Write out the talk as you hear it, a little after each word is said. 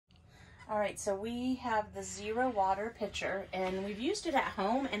All right, so we have the Zero Water pitcher, and we've used it at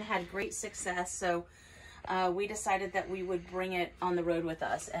home and had great success. So we decided that we would bring it on the road with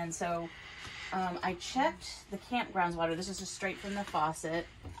us. And so I checked the campgrounds water. This is just straight from the faucet.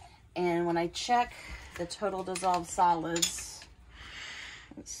 And when I check the total dissolved solids,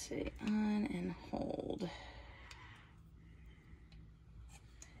 let's see, on and hold.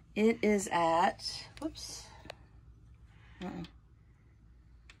 It is at, whoops.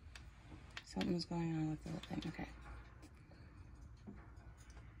 Something's going on with the whole thing. Okay.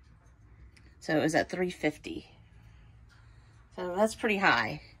 So it was at 350. So that's pretty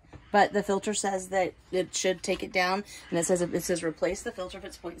high. But the filter says that it should take it down. And it says replace the filter if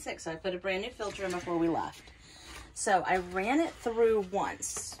it's 0.6. So I put a brand new filter in before we left. So I ran it through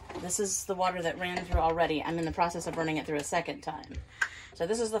once. This is the water that ran through already. I'm in the process of running it through a second time. So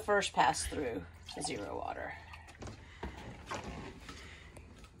this is the first pass through the Zero Water.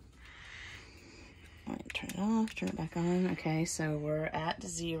 All right, turn it off, turn it back on. Okay, so we're at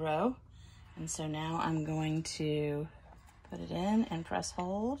 0. And so now I'm going to put it in and press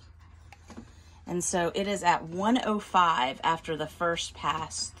hold. And so it is at 105 after the first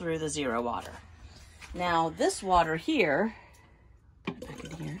pass through the Zero Water. Now this water here, put it back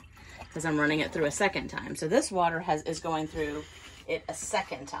in here, because I'm running it through a second time. So this water is going through it a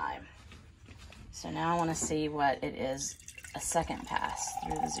second time. So now I want to see what it is a second pass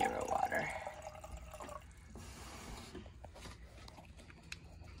through the Zero Water.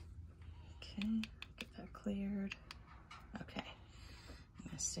 Okay, get that cleared. Okay, I'm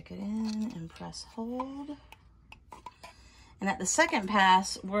going to stick it in and press hold. And at the second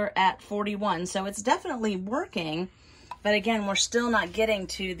pass, we're at 41. So it's definitely working, but again, we're still not getting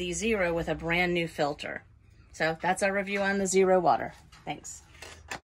to the 0 with a brand new filter. So that's our review on the Zero Water. Thanks.